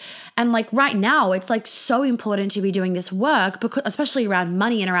And like right now, it's like so important to be doing this work, because especially around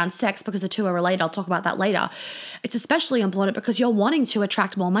money and around sex, because the two are related. I'll talk about that later. It's especially important because you're wanting to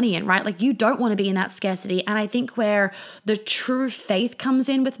attract more money in, right? Like you don't want to be in that scarcity. And I think where the true faith comes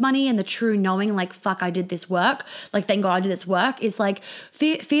in with money and the true knowing, like, fuck, I did this work, like, thank God I did this work, is like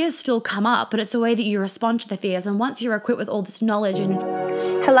fears still come up, but it's the way that you respond to the fears. And once you're equipped with all this knowledge and...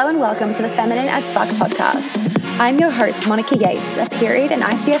 Hello and welcome to the Feminine as Fuck podcast. I'm your host, Monica Yates, a period and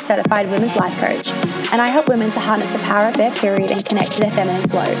ICF certified women's life coach, and I help women to harness the power of their period and connect to their feminine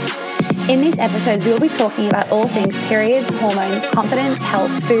flow. In these episodes, we will be talking about all things periods, hormones, confidence,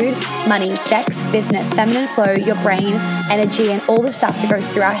 health, food, money, sex, business, feminine flow, your brain, energy, and all the stuff that goes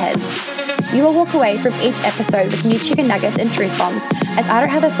through our heads. You will walk away from each episode with new chicken nuggets and truth bombs, as I don't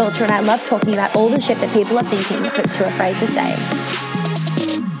have a filter and I love talking about all the shit that people are thinking but too afraid to say.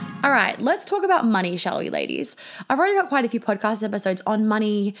 All right, let's talk about money, shall we, ladies? I've already got quite a few podcast episodes on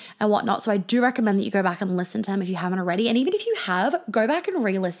money and whatnot, so I do recommend that you go back and listen to them if you haven't already. And even if you have, go back and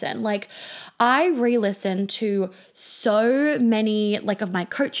re-listen. Like, I re-listen to so many, like, of my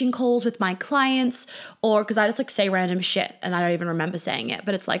coaching calls with my clients, or because I just, like, say random shit and I don't even remember saying it,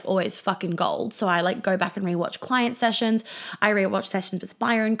 but it's, like, always fucking gold. So I, like, go back and re-watch client sessions. I re-watch sessions with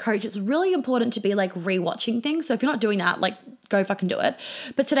my own coach. It's really important to be, like, re-watching things. So if you're not doing that, like, go fucking do it.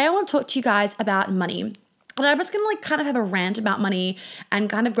 But today I want to talk to you guys about money. And I'm just going to like kind of have a rant about money and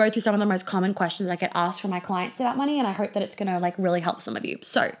kind of go through some of the most common questions I get asked from my clients about money. And I hope that it's going to like really help some of you.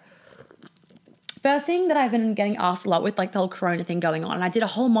 So first thing that I've been getting asked a lot with like the whole Corona thing going on, and I did a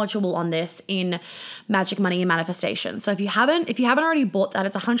whole module on this in Magic Money and Manifestation. So if you haven't already bought that,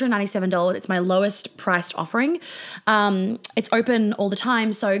 it's $197. It's my lowest priced offering. It's open all the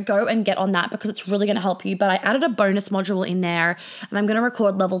time, so go and get on that because it's really going to help you. But I added a bonus module in there, and I'm going to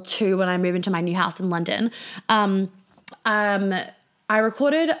record level 2 when I move into my new house in London. I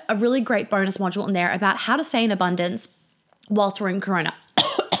recorded a really great bonus module in there about how to stay in abundance whilst we're in Corona.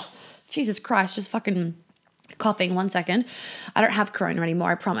 Jesus Christ, just fucking coughing. 1 second. I don't have Corona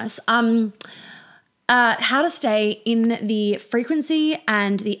anymore, I promise. How to stay in the frequency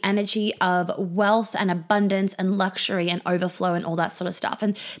and the energy of wealth and abundance and luxury and overflow and all that sort of stuff.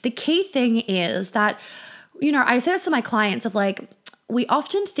 And the key thing is that, you know, I say this to my clients of like, we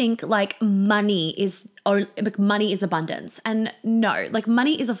often think like money is abundance. And no, like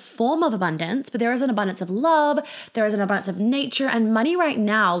money is a form of abundance, but there is an abundance of love, there is an abundance of nature, and money right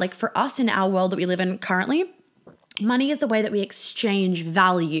now, like for us in our world that we live in currently, money is the way that we exchange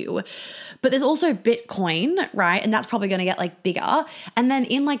value. But there's also Bitcoin, right? And that's probably going to get like bigger. And then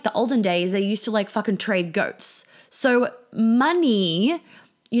in like the olden days, they used to like fucking trade goats. So money,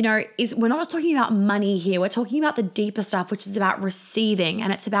 you know, we're not talking about money here. We're talking about the deeper stuff, which is about receiving,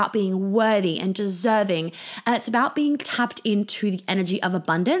 and it's about being worthy and deserving, and it's about being tapped into the energy of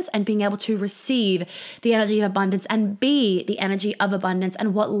abundance and being able to receive the energy of abundance and be the energy of abundance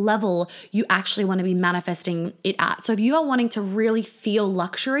and what level you actually want to be manifesting it at. So if you are wanting to really feel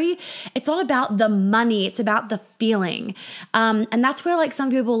luxury, it's not about the money, it's about the feeling. And that's where like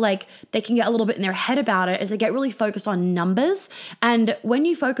some people like they can get a little bit in their head about it, is they get really focused on numbers. And when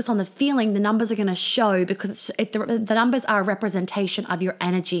you focus on the feeling, the numbers are going to show, because the numbers are a representation of your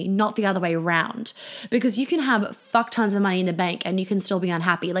energy, not the other way around. Because you can have fuck tons of money in the bank and you can still be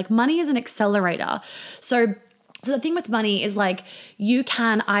unhappy. Like money is an accelerator. So the thing with money is like you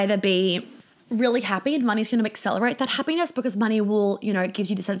can either be really happy and money's going to accelerate that happiness, because money will, you know, it gives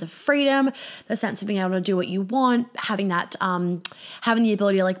you the sense of freedom, the sense of being able to do what you want, having that, having the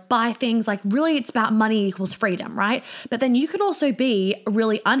ability to like buy things. Like really it's about money equals freedom, right? But then you could also be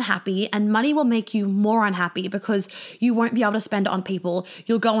really unhappy and money will make you more unhappy because you won't be able to spend it on people.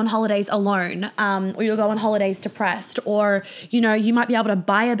 You'll go on holidays alone, or you'll go on holidays depressed, or, you know, you might be able to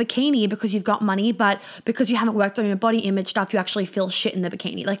buy a bikini because you've got money, but because you haven't worked on your body image stuff, you actually feel shit in the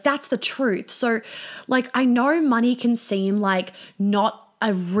bikini. Like that's the truth. So like, I know money can seem like not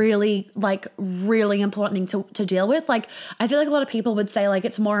a really important thing to deal with. Like, I feel like a lot of people would say like,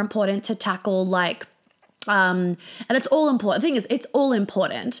 it's more important to tackle like, and it's all important. The thing is, it's all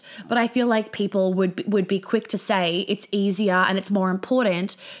important, but I feel like people would be quick to say it's easier and it's more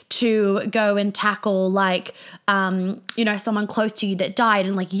important to go and tackle like, you know, someone close to you that died.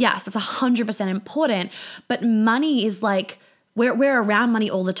 And like, yes, that's 100% important, but money is like, we're around money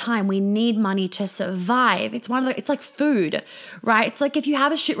all the time. We need money to survive. It's it's like food, right? It's like if you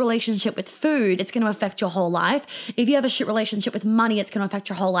have a shit relationship with food, it's going to affect your whole life. If you have a shit relationship with money, it's going to affect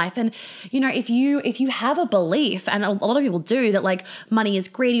your whole life. And you know, if you have a belief, and a lot of people do, that like money is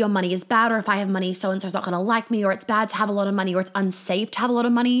greedy or money is bad, or if I have money, so and so's not going to like me, or it's bad to have a lot of money, or it's unsafe to have a lot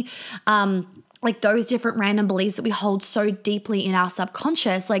of money. like those different random beliefs that we hold so deeply in our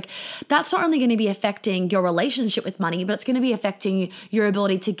subconscious, like that's not only going to be affecting your relationship with money, but it's going to be affecting your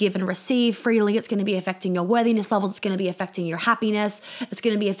ability to give and receive freely. It's going to be affecting your worthiness levels. It's going to be affecting your happiness. It's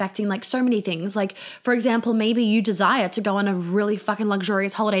going to be affecting like so many things. Like, for example, maybe you desire to go on a really fucking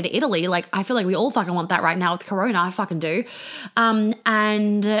luxurious holiday to Italy. Like, I feel like we all fucking want that right now with Corona. I fucking do. And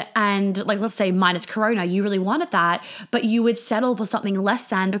like, let's say minus Corona, you really wanted that, but you would settle for something less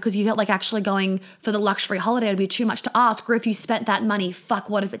than because you felt like actually going for the luxury holiday would be too much to ask. Or if you spent that money, fuck,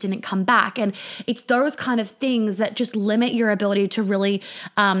 what if it didn't come back? And it's those kind of things that just limit your ability to really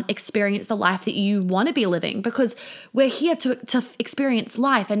experience the life that you want to be living, because we're here to experience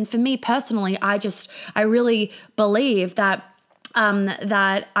life. And for me personally, I really believe that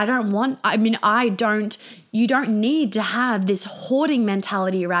you don't need to have this hoarding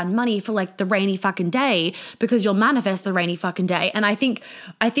mentality around money for like the rainy fucking day, because you'll manifest the rainy fucking day. And I think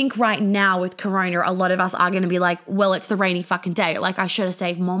right now with Corona, a lot of us are going to be like, well, it's the rainy fucking day. Like, I should have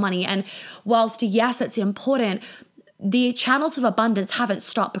saved more money. And whilst yes, it's important, the channels of abundance haven't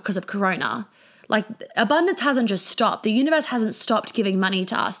stopped because of Corona. Like, abundance hasn't just stopped. The universe hasn't stopped giving money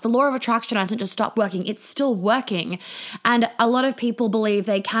to us. The law of attraction hasn't just stopped working. It's still working. And a lot of people believe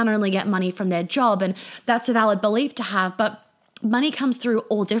they can only get money from their job. And that's a valid belief to have. But money comes through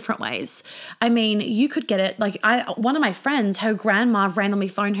all different ways. I mean, you could get it. Like, one of my friends, her grandma randomly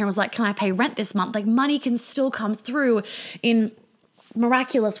phoned her and was like, can I pay rent this month? Like, money can still come through in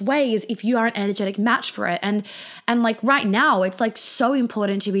miraculous ways if you are an energetic match for it. And like right now, it's like so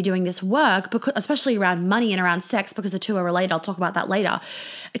important to be doing this work, because especially around money and around sex, because the two are related. I'll talk about that later.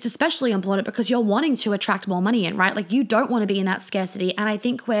 It's especially important because you're wanting to attract more money in, right? Like, you don't want to be in that scarcity. And I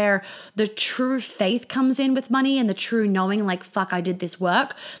think where the true faith comes in with money and the true knowing, like, fuck, I did this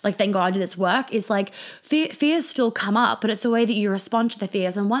work, like, thank God I did this work, is like fears still come up, but it's the way that you respond to the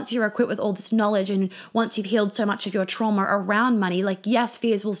fears. And once you're equipped with all this knowledge, and once you've healed so much of your trauma around money, like, yes,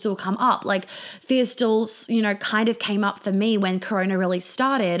 fears will still come up. Like, fears still, kind of came up for me when Corona really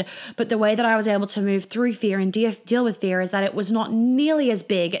started. But the way that I was able to move through fear and deal with fear is that it was not nearly as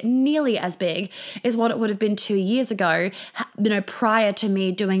big as what it would have been 2 years ago, prior to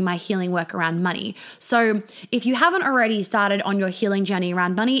me doing my healing work around money. So if you haven't already started on your healing journey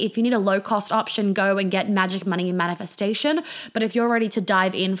around money, if you need a low cost option, go and get Magic Money and Manifestation. But if you're ready to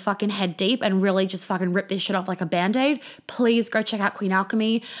dive in fucking head deep and really just fucking rip this shit off like a Band-Aid, please go check out Queen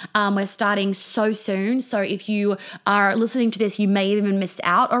Alchemy. We're starting so soon. So if you are listening to this, you may have even missed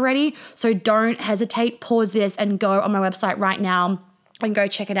out already. So don't hesitate, pause this and go on my website right now and go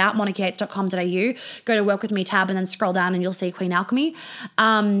check it out, monicayates.com.au. Go to work with me tab and then scroll down and you'll see Queen Alchemy.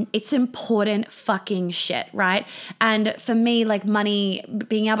 It's important fucking shit, right? And for me, like, money,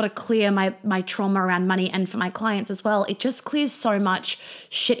 being able to clear my trauma around money, and for my clients as well, it just clears so much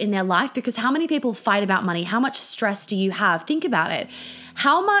shit in their life. Because how many people fight about money? How much stress do you have? Think about it.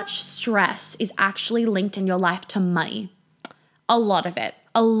 How much stress is actually linked in your life to money? A lot of it.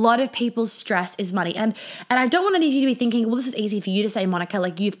 A lot of people's stress is money. And I don't want any of you to be thinking, well, this is easy for you to say, Monica,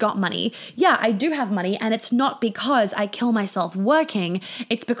 like, you've got money. Yeah, I do have money. And it's not because I kill myself working.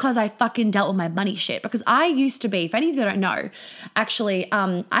 It's because I fucking dealt with my money shit. Because I used to be, if any of you don't know, actually,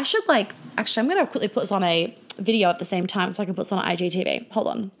 I'm going to quickly put this on a video at the same time so I can put this on IGTV. Hold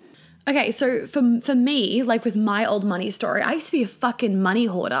on. Okay, so for me, like, with my old money story, I used to be a fucking money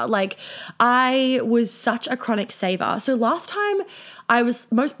hoarder. Like, I was such a chronic saver. So last time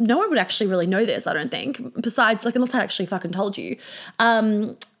no one would actually really know this, I don't think, besides, like, unless I actually fucking told you.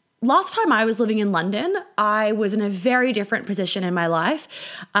 Last time I was living in London, I was in a very different position in my life.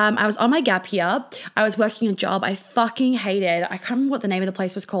 I was on my gap year. I was working a job I fucking hated. I can't remember what the name of the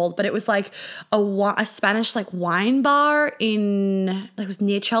place was called, but it was like a Spanish like wine bar it was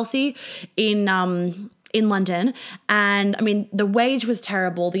near Chelsea in London. And I mean, the wage was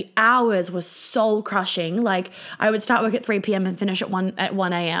terrible. The hours were soul crushing. Like, I would start work at 3 p.m. and finish at 1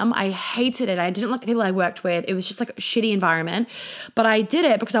 a.m. I hated it. I didn't like the people I worked with. It was just like a shitty environment, but I did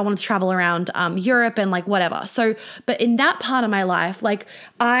it because I wanted to travel around Europe and like whatever. So, but in that part of my life, like,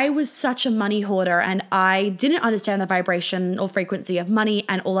 I was such a money hoarder and I didn't understand the vibration or frequency of money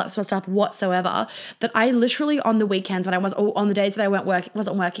and all that sort of stuff whatsoever, that I literally on the weekends when on the days that I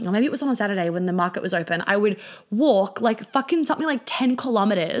wasn't working, or maybe it was on a Saturday when the market was open, I would walk like fucking something like 10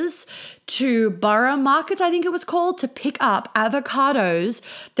 kilometers to Borough Markets, I think it was called, to pick up avocados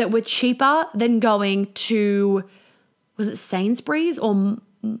that were cheaper than going to, was it Sainsbury's or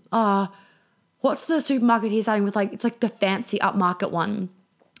what's the supermarket here starting with, like, it's like the fancy upmarket one.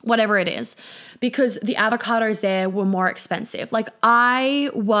 whatever it is, because the avocados there were more expensive. Like,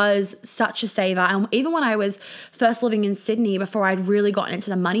 I was such a saver. And even when I was first living in Sydney, before I'd really gotten into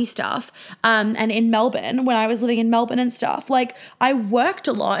the money stuff, and in Melbourne, when I was living in Melbourne and stuff, like, I worked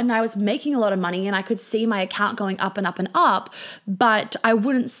a lot and I was making a lot of money and I could see my account going up and up and up, but I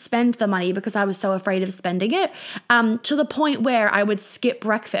wouldn't spend the money because I was so afraid of spending it, to the point where I would skip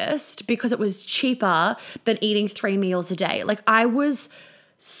breakfast because it was cheaper than eating 3 meals a day. Like, I was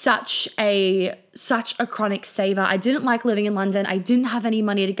such a chronic saver. I didn't like living in London. I didn't have any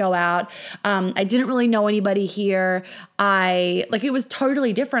money to go out. I didn't really know anybody here. It was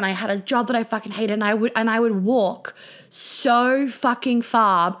totally different. I had a job that I fucking hated, and I would walk so fucking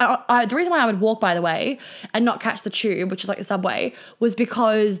far. The reason why I would walk, by the way, and not catch the tube, which is like the subway, was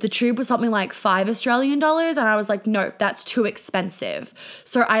because the tube was something like $5 Australian, and I was like, no, that's too expensive.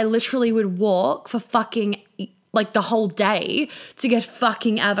 So I literally would walk for fucking like the whole day to get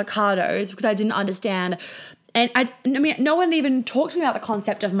fucking avocados because I didn't understand. And I mean, no one even talked to me about the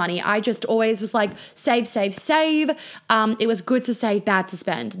concept of money. I just always was like, save, save, save. It was good to save, bad to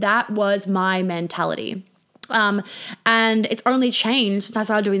spend. That was my mentality. And it's only changed since I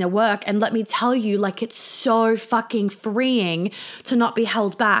started doing the work. And let me tell you, like, it's so fucking freeing to not be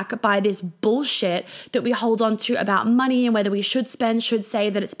held back by this bullshit that we hold on to about money and whether we should spend, should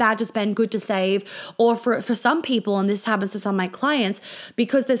save, that it's bad to spend, good to save. Or for some people, and this happens to some of my clients,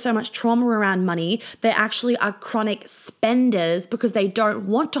 because there's so much trauma around money, they actually are chronic spenders because they don't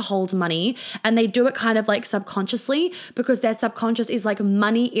want to hold money, and they do it kind of like subconsciously because their subconscious is like,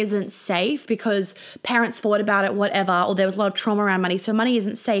 money isn't safe because parents fought about it, whatever, or there was a lot of trauma around money, so money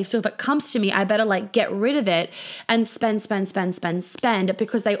isn't safe. So if it comes to me, I better like get rid of it and spend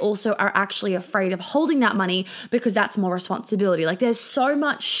because they also are actually afraid of holding that money because that's more responsibility. Like, there's so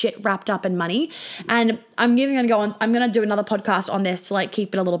much shit wrapped up in money, and I'm going to do another podcast on this to like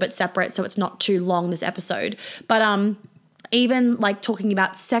keep it a little bit separate so it's not too long, this episode. But even like talking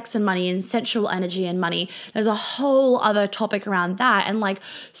about sex and money and sensual energy and money, there's a whole other topic around that. And like,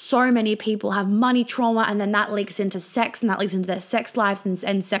 so many people have money trauma, and then that leaks into sex, and that leaks into their sex lives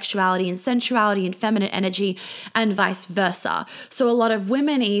and sexuality and sensuality and feminine energy, and vice versa. So a lot of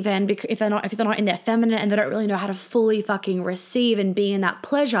women, even if they're not in their feminine and they don't really know how to fully fucking receive and be in that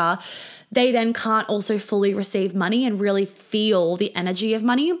pleasure, they then can't also fully receive money and really feel the energy of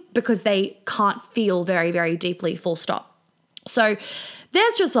money because they can't feel very, very deeply, full stop. So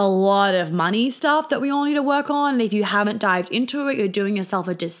there's just a lot of money stuff that we all need to work on. And if you haven't dived into it, you're doing yourself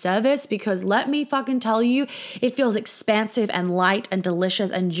a disservice, because let me fucking tell you, it feels expansive and light and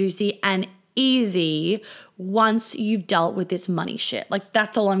delicious and juicy and easy once you've dealt with this money shit. Like,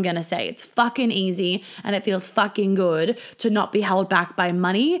 that's all I'm gonna say. It's fucking easy, and it feels fucking good to not be held back by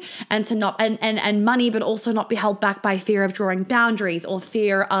money, and to not and money, but also not be held back by fear of drawing boundaries, or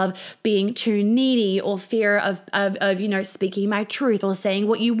fear of being too needy, or fear of speaking my truth, or saying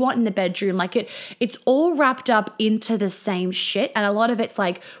what you want in the bedroom. Like, it's all wrapped up into the same shit, and a lot of it's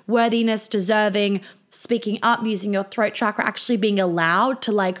like worthiness, deserving, speaking up, using your throat chakra, actually being allowed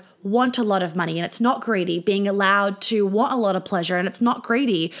to like want a lot of money, and it's not greedy, being allowed to want a lot of pleasure, and it's not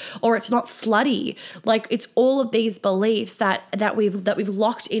greedy, or it's not slutty. Like, it's all of these beliefs that we've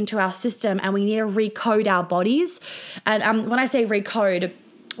locked into our system, and we need to recode our bodies. And when I say recode,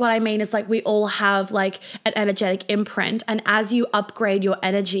 what I mean is, like, we all have like an energetic imprint, and as you upgrade your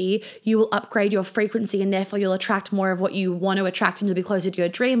energy, you will upgrade your frequency, and therefore you'll attract more of what you want to attract, and you'll be closer to your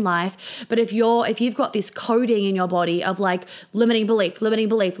dream life. But if you've got this coding in your body of like limiting belief,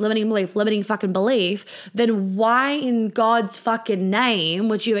 limiting fucking belief, then why in God's fucking name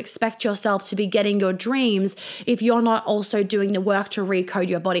would you expect yourself to be getting your dreams if you're not also doing the work to recode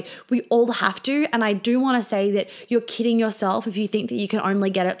your body? We all have to. And I do want to say that you're kidding yourself if you think that you can only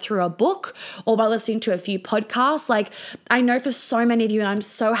get it through a book or by listening to a few podcasts. Like, I know for so many of you, and I'm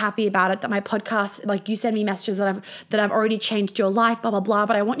so happy about it, that my podcast, like, you send me messages that I've already changed your life, blah, blah, blah.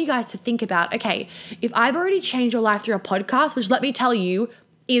 But I want you guys to think about, okay, if I've already changed your life through a podcast, which, let me tell you,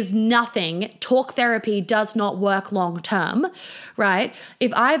 is nothing. Talk therapy does not work long term, right?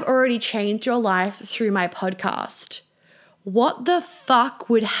 If I've already changed your life through my podcast, what the fuck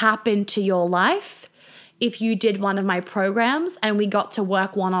would happen to your life if you did one of my programs and we got to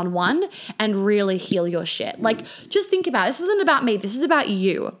work one-on-one and really heal your shit? Like, just think about it. This isn't about me. This is about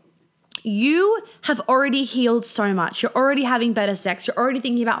you. You have already healed so much. You're already having better sex. You're already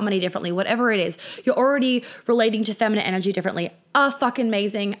thinking about money differently, whatever it is. You're already relating to feminine energy differently. Fucking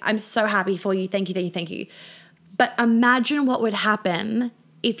amazing. I'm so happy for you. Thank you. But imagine what would happen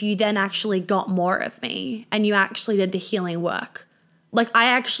if you then actually got more of me and you actually did the healing work. like I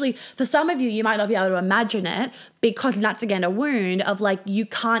actually, for some of you, you might not be able to imagine it because that's again a wound of like, you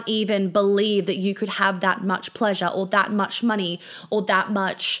can't even believe that you could have that much pleasure or that much money or that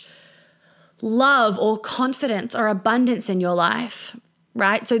much love or confidence or abundance in your life,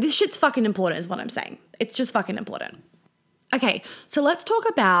 right? So this shit's fucking important is what I'm saying. It's just fucking important. Okay, so let's talk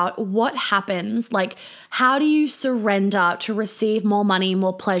about what happens, like how do you surrender to receive more money,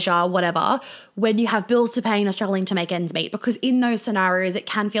 more pleasure, whatever, when you have bills to pay and are struggling to make ends meet? Because in those scenarios, it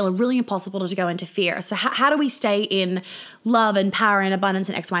can feel really impossible to go into fear. So how do we stay in love and power and abundance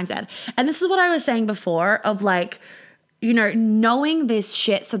and X, Y, and Z? And this is what I was saying before of like, you know, knowing this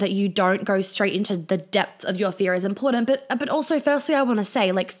shit so that you don't go straight into the depths of your fear is important. But also, firstly, I want to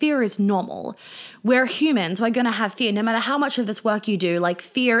say, like, fear is normal. We're humans. We're going to have fear. No matter how much of this work you do, like,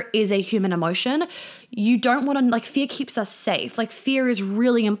 fear is a human emotion. You don't want to, like, fear keeps us safe. Like, fear is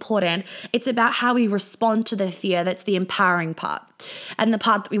really important. It's about how we respond to the fear that's the empowering part and the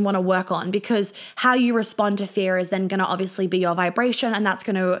part that we want to work on, because how you respond to fear is then going to obviously be your vibration, and that's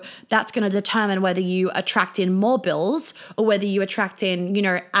going to determine whether you attract in more bills or whether you attract in, you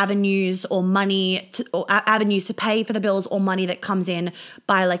know, avenues or money or avenues to pay for the bills or money that comes in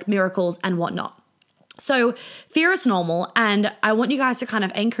by like miracles and whatnot. So fear is normal, and I want you guys to kind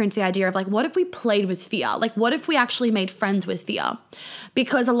of anchor into the idea of like, what if we played with fear? Like, what if we actually made friends with fear?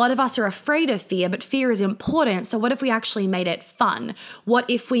 Because a lot of us are afraid of fear, but fear is important. So what if we actually made it fun? What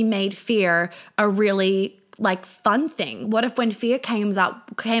if we made fear a really like fun thing? What if when fear came up,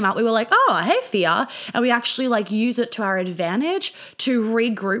 we were like, oh, hey, fear. And we actually like use it to our advantage to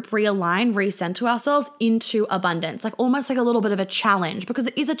regroup, realign, recenter ourselves into abundance, like almost like a little bit of a challenge, because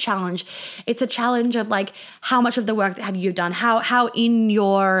it is a challenge. It's a challenge of like, how much of the work have you done? How in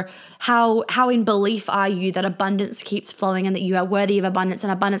belief are you that abundance keeps flowing and that you are worthy of abundance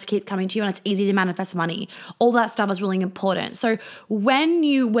and abundance keeps coming to you and it's easy to manifest money? All that stuff is really important. So when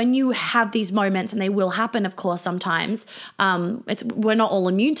you have these moments, and they will happen, of course, sometimes, we're not all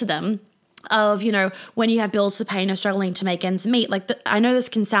immune to them, of, you know, when you have bills to pay and you're struggling to make ends meet. Like, I know this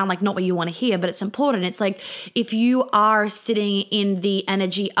can sound like not what you want to hear, but it's important. It's like, if you are sitting in the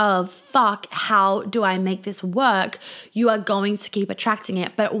energy of, fuck, how do I make this work? You are going to keep attracting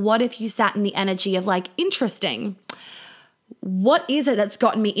it. But what if you sat in the energy of like, interesting, what is it that's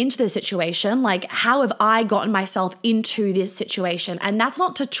gotten me into this situation? Like, how have I gotten myself into this situation? And that's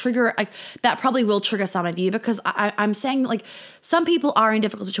not to trigger, like, that probably will trigger some of you, because I'm saying like, some people are in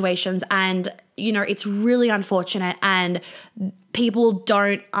difficult situations and, you know, it's really unfortunate, and people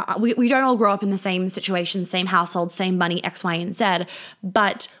don't, we don't all grow up in the same situation, same household, same money, X, Y, and Z,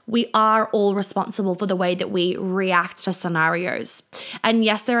 but we are all responsible for the way that we react to scenarios. And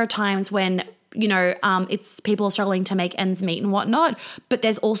yes, there are times when, you know, it's people are struggling to make ends meet and whatnot, but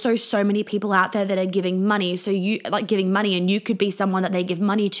there's also so many people out there that are giving money. So you like giving money, and you could be someone that they give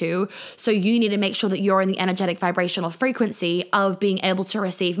money to. So you need to make sure that you're in the energetic vibrational frequency of being able to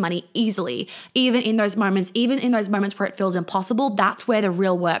receive money easily. Even in those moments where it feels impossible, that's where the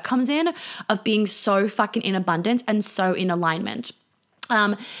real work comes in, of being so fucking in abundance and so in alignment.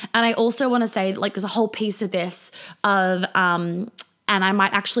 And I also want to say, like, there's a whole piece of this of, and I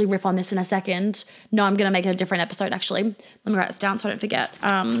might actually riff on this in a second. No, I'm going to make it a different episode, actually. Let me write this down so I don't forget.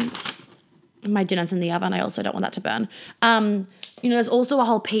 My dinner's in the oven. I also don't want that to burn. You know, there's also a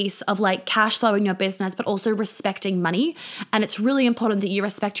whole piece of like cash flow in your business, but also respecting money. And it's really important that you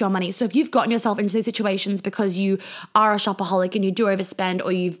respect your money. So if you've gotten yourself into these situations because you are a shopaholic and you do overspend,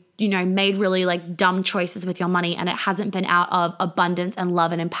 or you've, you know, made really like dumb choices with your money and it hasn't been out of abundance and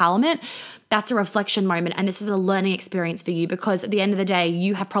love and empowerment, that's a reflection moment. And this is a learning experience for you, because at the end of the day,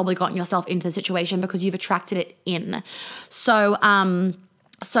 you have probably gotten yourself into the situation because you've attracted it in. So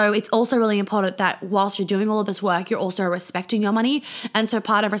it's also really important that whilst you're doing all of this work, you're also respecting your money. And so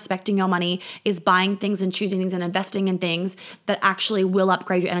part of respecting your money is buying things and choosing things and investing in things that actually will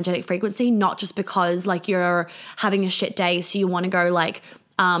upgrade your energetic frequency, not just because like you're having a shit day, so you want to go like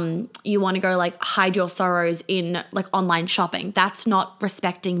hide your sorrows in like online shopping. That's not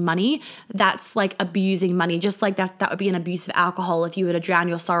respecting money. That's like abusing money. Just like that would be an abuse of alcohol. If you were to drown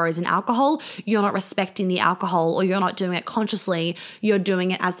your sorrows in alcohol, you're not respecting the alcohol, or you're not doing it consciously. You're doing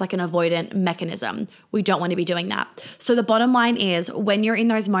it as like an avoidant mechanism. We don't want to be doing that. So the bottom line is, when you're in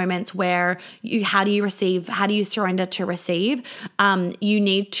those moments where how do you surrender to receive?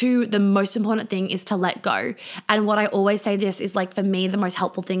 The most important thing is to let go. And what I always say to this is, like, for me, the most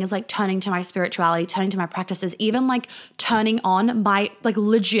helpful thing is like turning to my spirituality, turning to my practices, even like turning on my, like,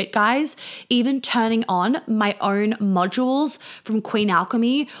 legit guys, even turning on my own modules from Queen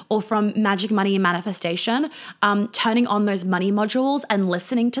Alchemy or from Magic Money and Manifestation, turning on those money modules and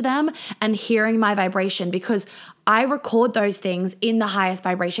listening to them and hearing my vibration, because I record those things in the highest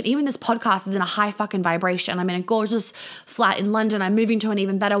vibration. Even this podcast is in a high fucking vibration. I'm in a gorgeous flat in London. I'm moving to an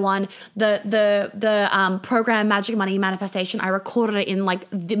even better one. The program Magic Money Manifestation, I recorded it in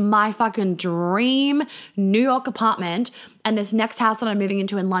like my fucking dream New York apartment. And this next house that I'm moving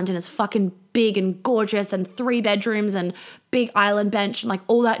into in London is fucking big and gorgeous and 3 bedrooms and big island bench and like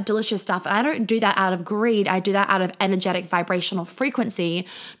all that delicious stuff. And I don't do that out of greed. I do that out of energetic vibrational frequency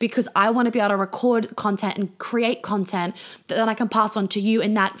because I want to be able to record content and create content that then I can pass on to you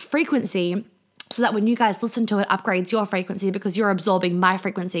in that frequency, so that when you guys listen to it, upgrades your frequency because you're absorbing my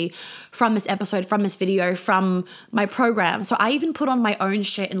frequency from this episode, from this video, from my program. So I even put on my own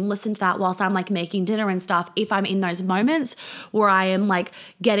shit and listen to that whilst I'm like making dinner and stuff if I'm in those moments where I am like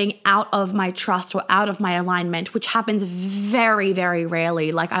getting out of my trust or out of my alignment, which happens very, very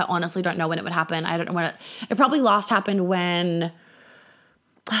rarely. Like I honestly don't know when it would happen. I don't know when it probably last happened when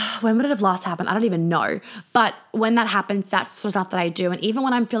would it have last happened? I don't even know. But when that happens, that's the stuff that I do. And even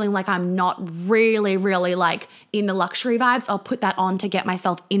when I'm feeling like I'm not really, really like in the luxury vibes, I'll put that on to get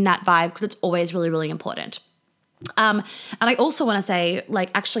myself in that vibe because it's always really, really important. And I also want to say, like,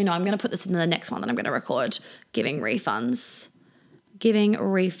 actually, no, I'm going to put this in the next one that I'm going to record, giving refunds,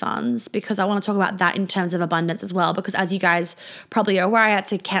 because I want to talk about that in terms of abundance as well. Because as you guys probably are aware, I had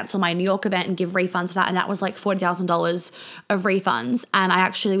to cancel my New York event and give refunds for that. And that was like $40,000 of refunds. And I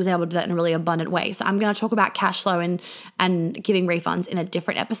actually was able to do that in a really abundant way. So I'm going to talk about cash flow and giving refunds in a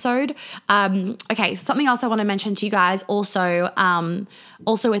different episode. Okay, something else I want to mention to you guys also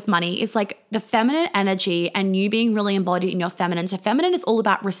with money is like the feminine energy and you being really embodied in your feminine. So feminine is all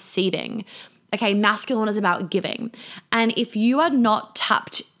about receiving. Okay, masculine is about giving. And if you are not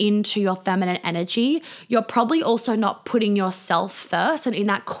tapped into your feminine energy, you're probably also not putting yourself first and in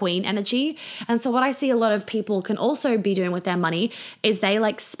that queen energy. And so what I see a lot of people can also be doing with their money is they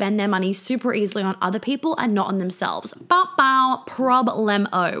like spend their money super easily on other people and not on themselves.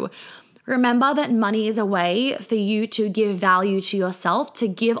 Problemo. Remember that money is a way for you to give value to yourself, to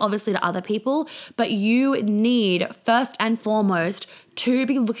give obviously to other people, but you need first and foremost to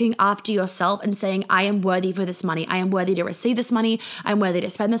be looking after yourself and saying, I am worthy for this money. I am worthy to receive this money. I'm worthy to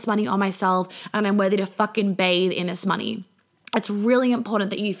spend this money on myself, and I'm worthy to fucking bathe in this money. It's really important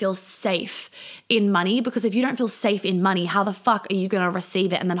that you feel safe in money, because if you don't feel safe in money, how the fuck are you going to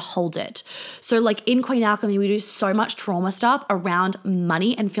receive it and then hold it? So like in Queen Alchemy, we do so much trauma stuff around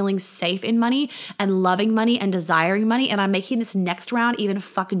money and feeling safe in money and loving money and desiring money. And I'm making this next round even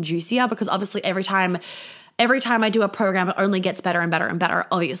fucking juicier because obviously every time I do a program, it only gets better and better and better,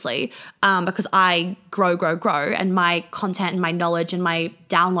 obviously, because I grow, and my content and my knowledge and my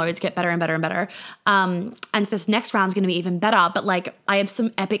downloads get better and better and better. And so this next round is going to be even better. But like, I have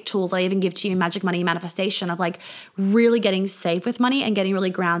some epic tools that I even give to you in Magic Money Manifestation of like really getting safe with money and getting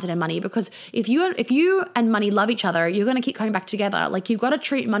really grounded in money. Because if you and money love each other, you're going to keep coming back together. Like you've got to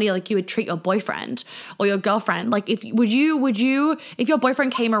treat money like you would treat your boyfriend or your girlfriend. Like if your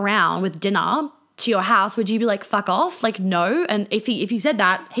boyfriend came around with dinner to your house, would you be like, fuck off? Like, no. And if you said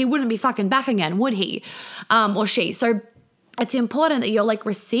that, he wouldn't be fucking back again, would he? Or she. So it's important that you're like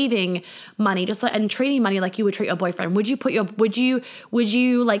receiving money just like, and treating money like you would treat your boyfriend. Would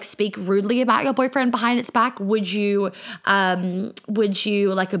you like speak rudely about your boyfriend behind its back? Would you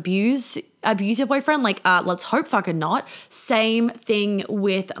like abuse your boyfriend? Like, let's hope fucking not. Same thing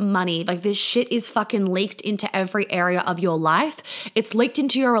with money. Like this shit is fucking leaked into every area of your life. It's leaked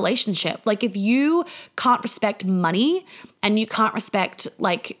into your relationship. Like if you can't respect money and you can't respect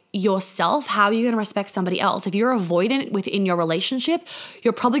like yourself, how are you going to respect somebody else? If you're avoidant within your relationship,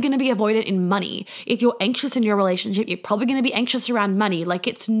 you're probably going to be avoidant in money. If you're anxious in your relationship, you're probably going to be anxious around money. Like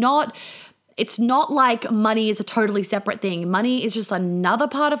it's not like money is a totally separate thing. Money is just another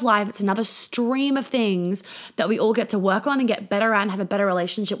part of life. It's another stream of things that we all get to work on and get better at and have a better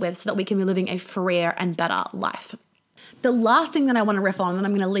relationship with so that we can be living a freer and better life. The last thing that I want to riff on, and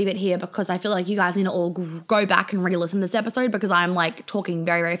I'm going to leave it here because I feel like you guys need to all go back and re-listen to this episode because I'm like talking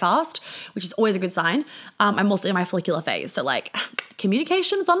very, very fast, which is always a good sign. I'm also in my follicular phase. So like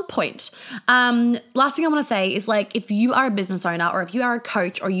communication is on point. Last thing I want to say is like, if you are a business owner or if you are a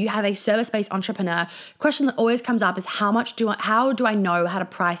coach or you have a service-based entrepreneur, question that always comes up is how do I know how to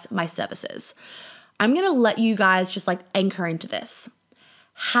price my services? I'm going to let you guys just like anchor into this.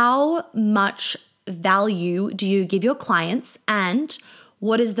 How much value do you give your clients, and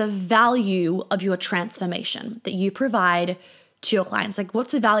what is the value of your transformation that you provide to your clients? Like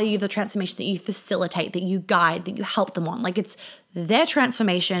what's the value of the transformation that you facilitate, that you guide, that you help them on? Like it's their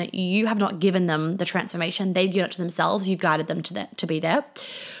transformation. You have not given them the transformation. They've given it to themselves. You've guided them to be there.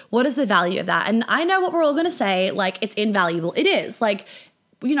 What is the value of that? And I know what we're all going to say, like it's invaluable. It is. Like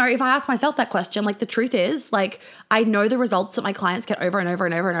you know, if I ask myself that question, like the truth is, like I know the results that my clients get over and over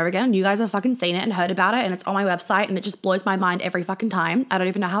and over and over again. And you guys have fucking seen it and heard about it, and it's on my website, and it just blows my mind every fucking time. I don't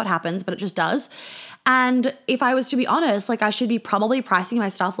even know how it happens, but it just does. And if I was to be honest, like I should be probably pricing my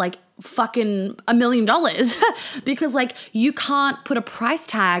stuff like fucking $1 million because like you can't put a price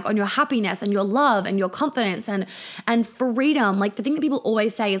tag on your happiness and your love and your confidence and freedom. Like the thing that people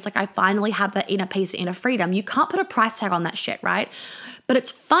always say is like, I finally have that inner peace, inner freedom. You can't put a price tag on that shit, right? But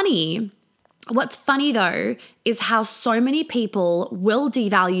it's funny. What's funny though is how so many people will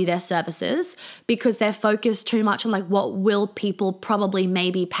devalue their services because they're focused too much on like what will people probably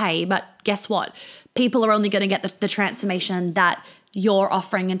maybe pay. But guess what? People are only going to get the transformation that you're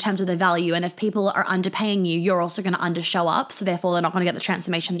offering in terms of the value. And if people are underpaying you, you're also going to undershow up. So therefore they're not going to get the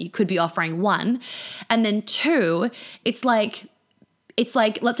transformation that you could be offering, one. And then two, it's like,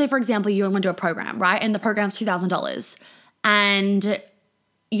 let's say for example, you want to do a program, right? And the program's $2,000 and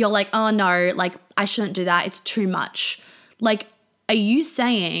you're like, oh no, like I shouldn't do that. It's too much. Like, are you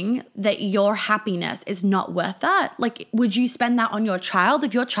saying that your happiness is not worth that? Like, would you spend that on your child?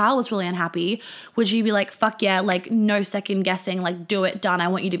 If your child was really unhappy, would you be like, fuck yeah, like no second guessing, like do it, done. I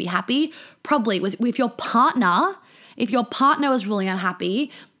want you to be happy. Probably. If your partner was really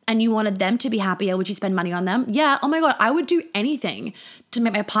unhappy and you wanted them to be happier, would you spend money on them? Yeah. Oh my God, I would do anything to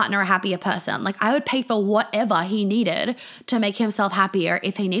make my partner a happier person. Like I would pay for whatever he needed to make himself happier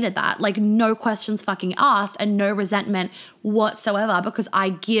if he needed that. Like no questions fucking asked and no resentment whatsoever because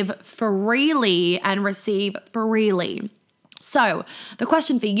I give freely and receive freely. So the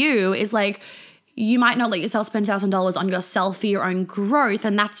question for you is like, you might not let yourself spend $1,000 on yourself for your own growth.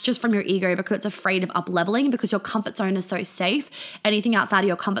 And that's just from your ego because it's afraid of up leveling because your comfort zone is so safe. Anything outside of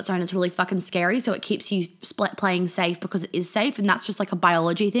your comfort zone is really fucking scary. So it keeps you playing safe because it is safe. And that's just like a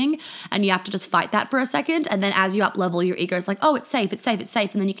biology thing. And you have to just fight that for a second. And then as you up level, your ego is like, oh, it's safe, it's safe, it's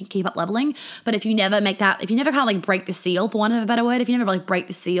safe. And then you can keep up leveling. But if you never make that, if you never kind of like break the seal, for want of a better word, if you never like break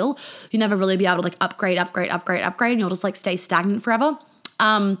the seal, you never really be able to like upgrade. And you'll just like stay stagnant forever.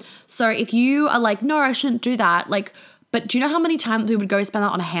 So if you are like, no, I shouldn't do that. Like, but do you know how many times we would go spend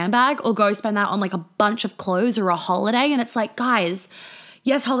that on a handbag or go spend that on like a bunch of clothes or a holiday? And it's like, guys,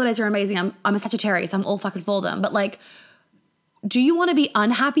 yes, holidays are amazing. I'm a Sagittarius. I'm all fucking for them. But like, do you want to be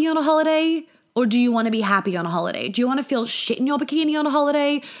unhappy on a holiday or do you want to be happy on a holiday? Do you want to feel shit in your bikini on a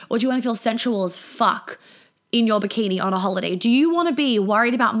holiday or do you want to feel sensual as fuck in your bikini on a holiday? Do you want to be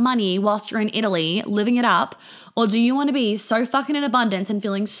worried about money whilst you're in Italy, living it up? Or do you want to be so fucking in abundance and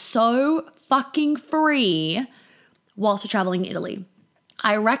feeling so fucking free whilst you're traveling in Italy?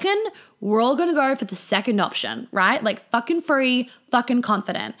 I reckon we're all going to go for the second option, right? Like fucking free, fucking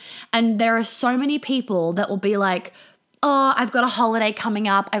confident. And there are so many people that will be like, oh, I've got a holiday coming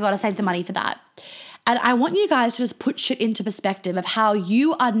up. I got to save the money for that. And I want you guys to just put shit into perspective of how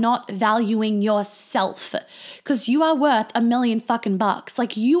you are not valuing yourself because you are worth $1 million fucking bucks.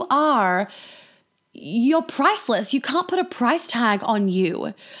 Like you're priceless. You can't put a price tag on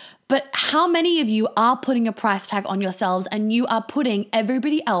you. But how many of you are putting a price tag on yourselves and you are putting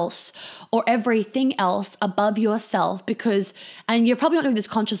everybody else or everything else above yourself because, and you're probably not doing this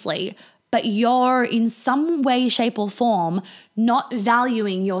consciously, but you're in some way, shape, or form not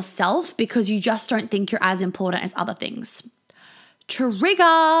valuing yourself because you just don't think you're as important as other things.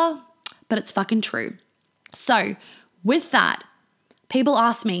 Trigger, but it's fucking true. So with that, people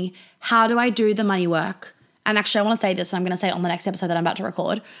ask me, how do I do the money work? And actually, I want to say this, and I'm going to say it on the next episode that I'm about to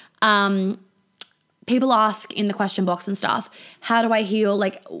record. People ask in the question box and stuff, how do I heal?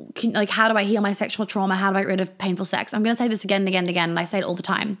 How do I heal my sexual trauma? How do I get rid of painful sex? I'm going to say this again and again and again, and I say it all the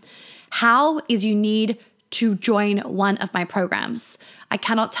time. How is you need to join one of my programs. I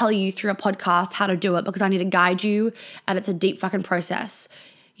cannot tell you through a podcast how to do it because I need to guide you, and it's a deep fucking process.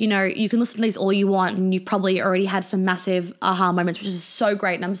 You know, you can listen to these all you want and you've probably already had some massive aha moments, which is so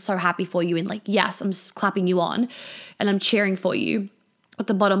great. And I'm so happy for you. And like, yes, I'm just clapping you on and I'm cheering for you. But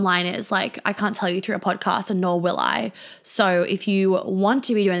the bottom line is like, I can't tell you through a podcast and nor will I. So if you want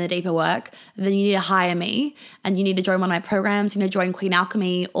to be doing the deeper work, then you need to hire me and you need to join one of my programs. You need to join Queen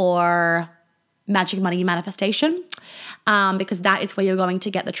Alchemy or Magic Money Manifestation, because that is where you're going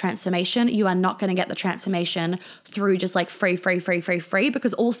to get the transformation. You are not going to get the transformation through just like free,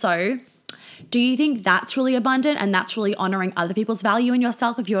 because also, do you think that's really abundant and that's really honoring other people's value in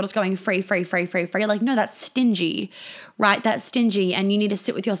yourself if you're just going free? Like, no, that's stingy, right? That's stingy. And you need to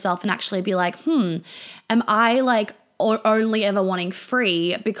sit with yourself and actually be like, am I like only ever wanting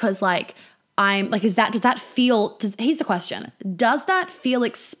free because like I'm like, here's the question. Does that feel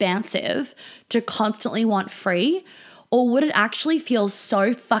expansive to constantly want free? Or would it actually feel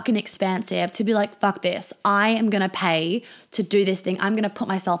so fucking expansive to be like, fuck this, I am going to pay to do this thing. I'm going to put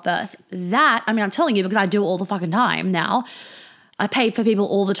myself first. That, I mean, I'm telling you because I do it all the fucking time now. I pay for people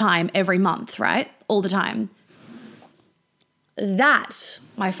all the time, every month, right? All the time. That,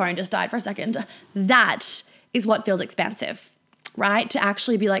 my phone just died for a second. That is what feels expansive, right? To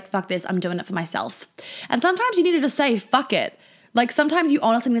actually be like, fuck this, I'm doing it for myself. And sometimes you need to just say, fuck it. Like sometimes you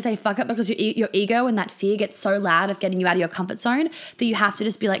honestly need to say fuck it because your ego and that fear gets so loud of getting you out of your comfort zone that you have to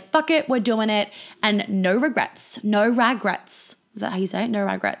just be like, fuck it, we're doing it. And no regrets, no regrets. Is that how you say it? No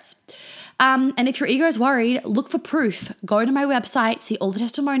regrets. And if your ego is worried, look for proof. Go to my website, see all the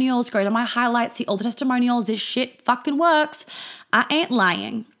testimonials, go to my highlights, see all the testimonials. This shit fucking works. I ain't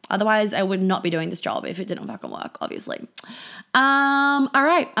lying. Otherwise, I would not be doing this job if it didn't fucking work, obviously. All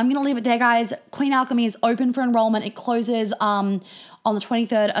right, I'm going to leave it there, guys. Queen Alchemy is open for enrollment. It closes on the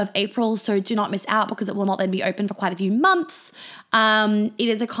 23rd of April, so do not miss out because it will not then be open for quite a few months. It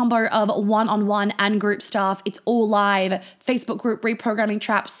is a combo of one-on-one and group stuff. It's all live. Facebook group reprogramming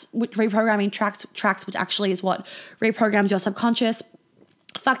tracks, which actually is what reprograms your subconscious.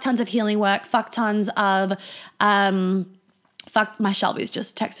 Fuck tons of healing work. Fuck tons of my Shelby's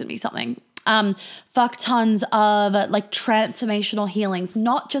just texted me something. Fuck tons of like transformational healings,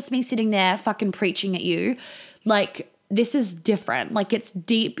 not just me sitting there fucking preaching at you. Like this is different. Like it's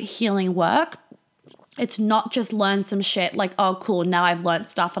deep healing work. It's not just learn some shit like, oh cool, now I've learned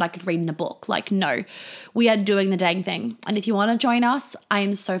stuff that I could read in a book. Like no, we are doing the dang thing. And if you want to join us, I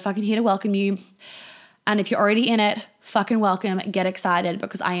am so fucking here to welcome you. And if you're already in it, fucking welcome, get excited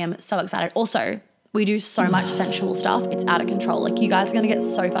because I am so excited. Also, we do so much sensual stuff. It's out of control. Like you guys are going to get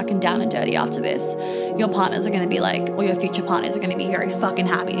so fucking down and dirty after this. Your partners are going to be like, or your future partners are going to be very fucking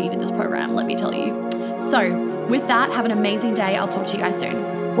happy that you did this program, let me tell you. So with that, have an amazing day. I'll talk to you guys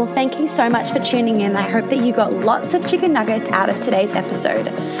soon. Well, thank you so much for tuning in. I hope that you got lots of chicken nuggets out of today's episode.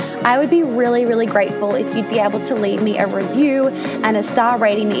 I would be really, really grateful if you'd be able to leave me a review and a star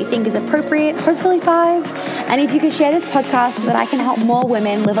rating that you think is appropriate, hopefully 5. And if you could share this podcast so that I can help more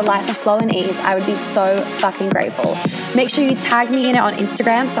women live a life of flow and ease, I would be so fucking grateful. Make sure you tag me in it on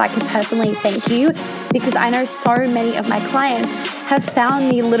Instagram so I can personally thank you because I know so many of my clients have found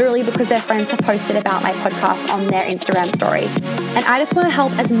me literally because their friends have posted about my podcast on their Instagram story. And I just want to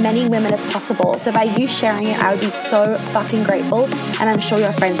help as many women as possible. So by you sharing it, I would be so fucking grateful. And I'm sure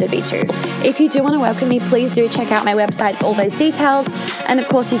your friends would be too. If you do want to welcome me, please do check out my website for all those details. And of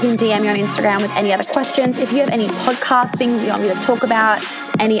course, you can DM me on Instagram with any other questions. If you have any podcast things you want me to talk about,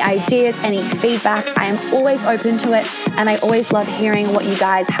 any ideas, any feedback, I am always open to it. And I always love hearing what you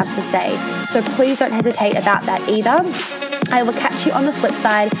guys have to say. So please don't hesitate about that either. I will catch you on the flip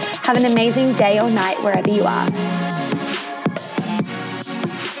side. Have an amazing day or night wherever you are.